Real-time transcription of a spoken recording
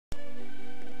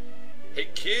Hey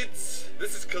kids,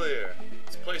 this is Clear.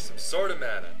 Let's play some Sword of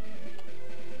Mana.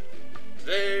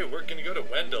 Today we're gonna go to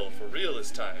Wendell for real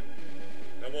this time.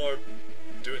 No more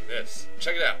doing this.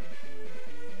 Check it out.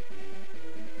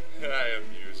 I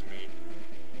amuse me.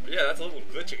 But yeah, that's a little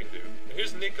glitch you can do. And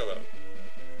here's Niccolo.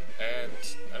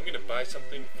 And I'm gonna buy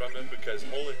something from him because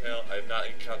holy hell, I have not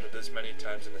encountered this many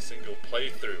times in a single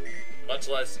playthrough. Much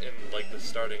less in like the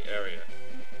starting area.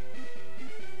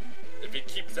 If he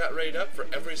keeps that rate up for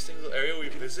every single area we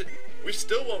visit, we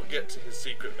still won't get to his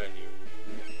secret menu.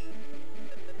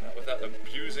 Not without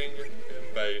abusing him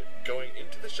by going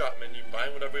into the shop menu,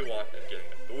 buying whatever we want, and getting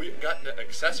it. But we've gotten an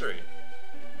accessory.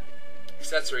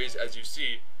 Accessories, as you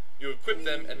see, you equip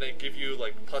them and they give you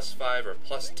like +5 or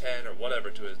 +10 or whatever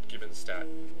to a given stat.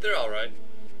 They're alright.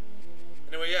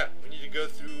 Anyway, yeah, we need to go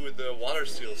through the water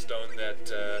seal stone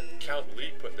that Count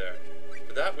Lee put there.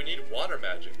 For that, we need water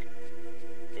magic.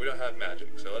 We don't have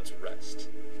magic, so let's rest.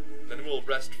 Then we'll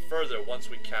rest further once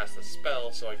we cast a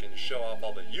spell so I can show off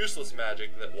all the useless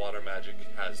magic that water magic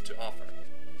has to offer.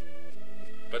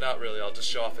 But not really, I'll just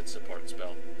show off its support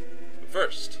spell. But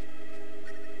first,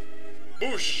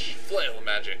 Boosh! Flail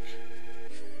magic!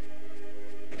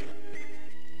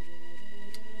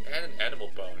 And an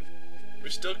animal bone. We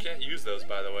still can't use those,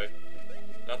 by the way.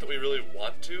 Not that we really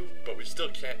want to, but we still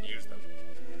can't use them.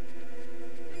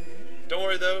 Don't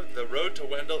worry though, the road to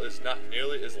Wendell is not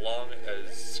nearly as long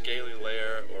as Scaly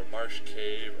Lair or Marsh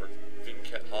Cave or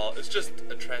Vinket Hall. It's just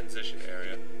a transition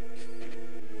area.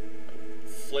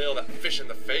 Flail that fish in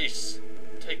the face!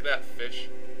 Take that, fish.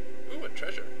 Ooh, a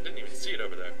treasure. Didn't even see it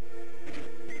over there.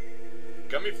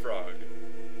 Gummy Frog.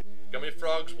 Gummy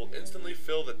Frogs will instantly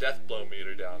fill the death blow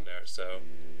meter down there, so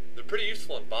they're pretty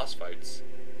useful in boss fights.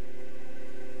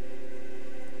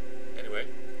 Anyway,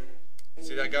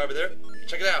 see that guy over there?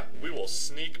 Check it out! We will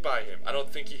sneak by him. I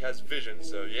don't think he has vision,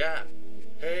 so yeah.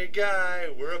 Hey guy,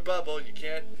 we're a bubble, you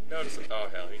can't notice us. Oh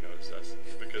hell, he noticed us,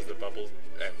 because the bubble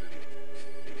ended.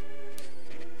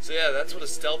 So yeah, that's what a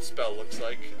stealth spell looks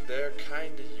like. They're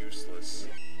kinda useless.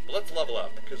 But let's level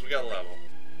up, because we got a level.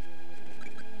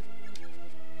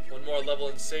 One more level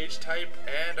in Sage type,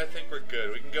 and I think we're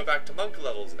good. We can go back to monk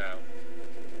levels now.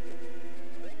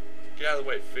 Get out of the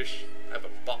way, fish. I have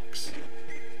a box.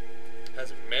 It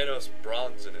has Manos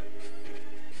bronze in it.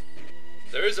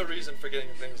 There is a reason for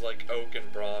getting things like oak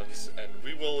and bronze, and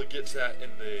we will get to that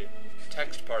in the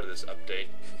text part of this update.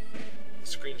 The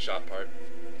screenshot part.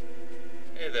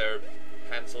 Hey there,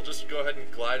 Hansel. Just go ahead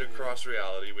and glide across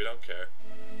reality. We don't care.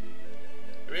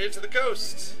 We made it to the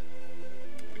coast.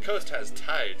 The coast has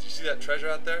tides. You see that treasure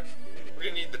out there? We're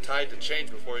gonna need the tide to change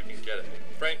before we can get it.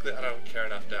 And frankly, I don't care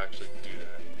enough to actually do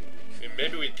that. I mean,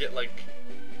 maybe we'd get like,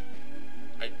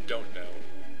 I don't know.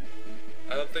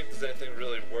 I don't think there's anything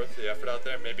really worth the effort out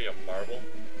there. Maybe a marble,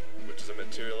 which is a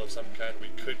material of some kind we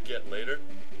could get later.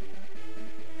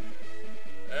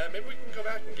 Maybe we can go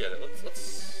back and get it.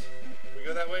 Let's. Can we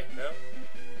go that way? No?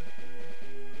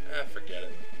 Forget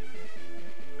it.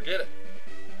 Forget it.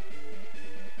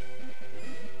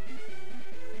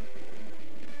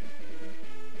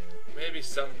 Maybe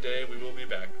someday we will be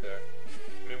back there.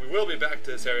 I mean, we will be back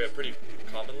to this area pretty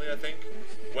commonly, I think.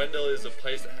 Wendell is a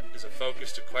place that is a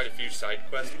focus to quite a few side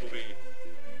quests. We'll be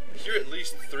here at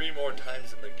least 3 more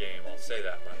times in the game, I'll say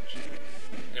that much.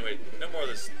 Anyway, no more of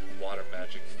this water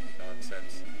magic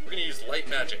nonsense. We're gonna use light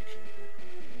magic.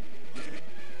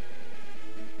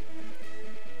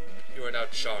 You are now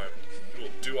charmed. You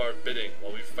will do our bidding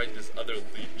while we fight this other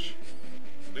leech.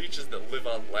 Leeches that live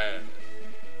on land.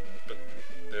 But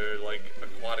they're like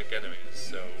aquatic enemies,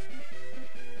 so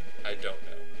I don't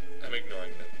know. I'm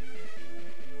ignoring them.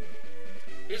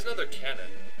 Here's another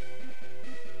cannon.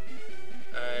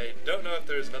 I don't know if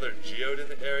there's another geode in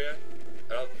the area.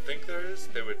 I don't think there is.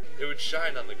 It would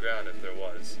shine on the ground if there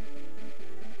was.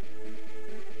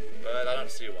 But I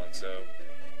don't see one, so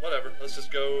whatever. Let's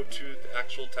just go to the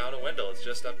actual town of Wendell. It's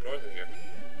just up north of here.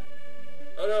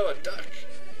 Oh no, a duck!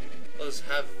 Let's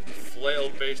have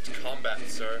flail-based combat,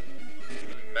 sir.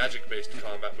 Magic-based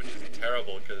combat, which is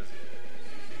terrible because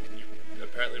you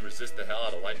apparently resist the hell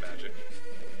out of light magic.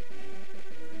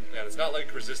 And it's not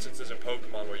like resistances in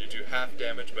Pokemon where you do half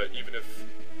damage, but even if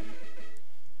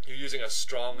you're using a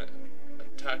strong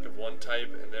attack of one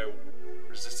type and they're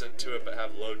resistant to it but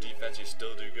have low defense, you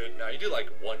still do good. Now you do like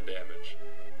 1 damage.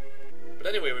 But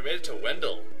anyway, we made it to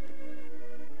Wendell.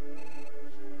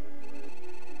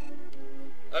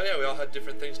 Oh yeah, we all had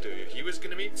different things to do. He was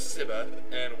gonna meet Sibba,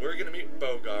 and we're gonna meet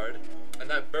Bogard, and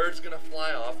that bird's gonna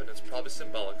fly off, and it's probably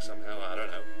symbolic somehow, I don't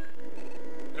know.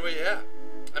 Anyway, yeah.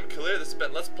 I'm Khalil, this has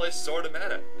been Let's Play Sword of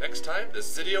Mana. Next time, the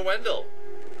City of Wendell.